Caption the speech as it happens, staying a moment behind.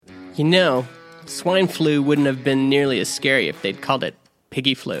You know, swine flu wouldn't have been nearly as scary if they'd called it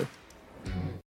piggy flu.